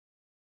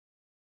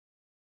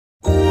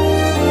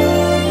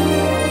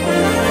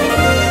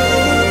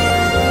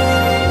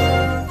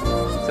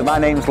My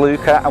name's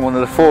Luca. I'm one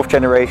of the fourth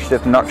generation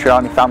of the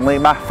Notarianni family.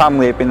 My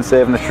family have been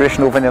serving the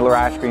traditional vanilla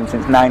ice cream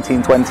since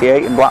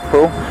 1928 in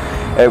Blackpool.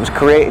 It was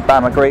created by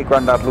my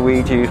great-granddad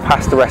Luigi, who's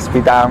passed the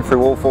recipe down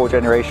through all four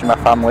generations of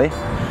my family.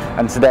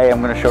 And today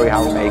I'm going to show you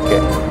how we make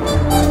it.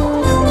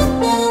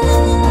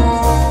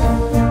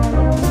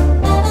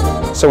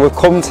 So we've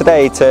come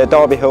today to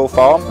Derby Hill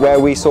Farm, where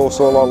we source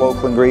all our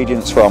local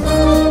ingredients from.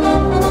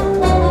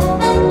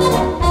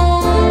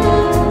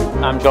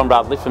 I'm John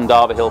Bradley from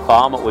Derby Hill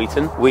Farm at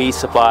Wheaton. We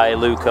supply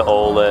Luca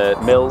all the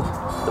milk,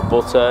 the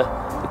butter,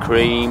 the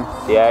cream,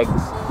 the eggs,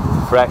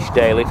 fresh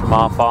daily from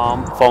our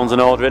farm. Phones an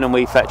order in and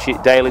we fetch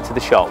it daily to the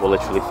shop. We're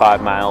literally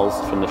 5 miles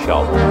from the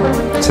shop.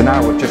 So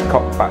now we've just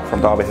got back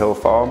from Derby Hill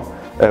Farm,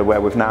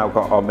 where we've now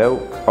got our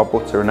milk, our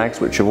butter and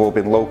eggs, which have all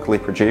been locally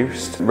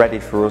produced, ready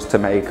for us to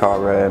make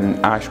our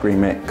ice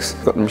cream mix.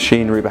 Got the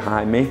machinery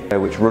behind me,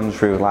 which runs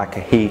through like a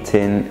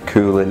heating,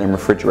 cooling and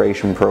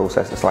refrigeration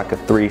process. It's like a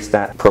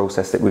 3-step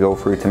process that we go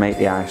through to make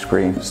the ice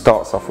cream. It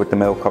starts off with the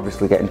milk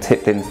obviously getting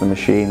tipped into the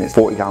machine. It's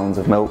 40 gallons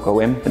of milk go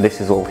in, and this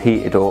is all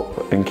heated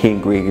up and key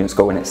ingredients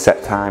go in at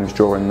set times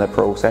during the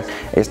process.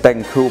 It's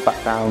then cooled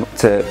back down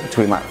to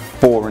between like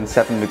 4 and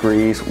 7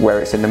 degrees,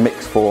 where it's in the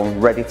mixed form,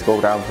 ready to go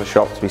down to the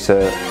shop to be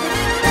served.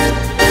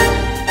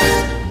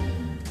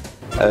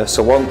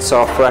 So once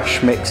our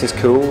fresh mix is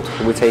cooled,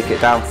 we take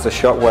it down to the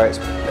shop where it's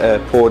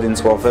poured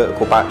into our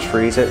vertical batch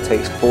freezer. It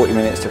takes 40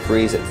 minutes to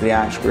freeze it to the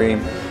ice cream.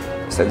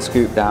 It's then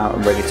scooped out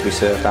and ready to be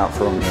served out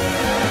front.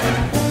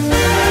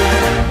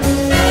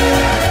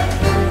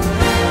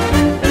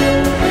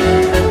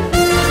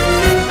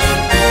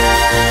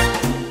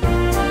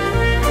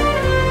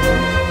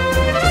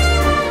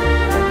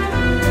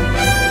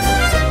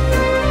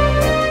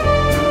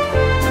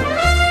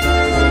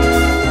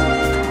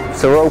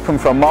 So we're open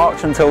from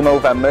March until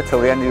November,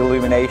 till the end of the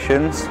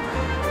illuminations.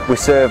 We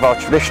serve our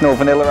traditional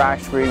vanilla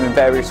ice cream in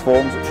various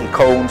forms, such as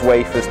cones,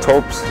 wafers,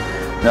 tubs.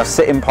 In our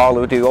sitting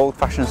parlour we do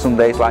old-fashioned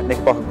sundaes like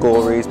Knickerbocker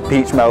Glories,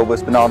 peach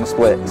melbas, banana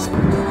splits.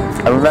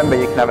 And remember,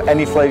 you can have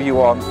any flavour you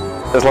want,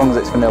 as long as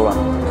it's vanilla.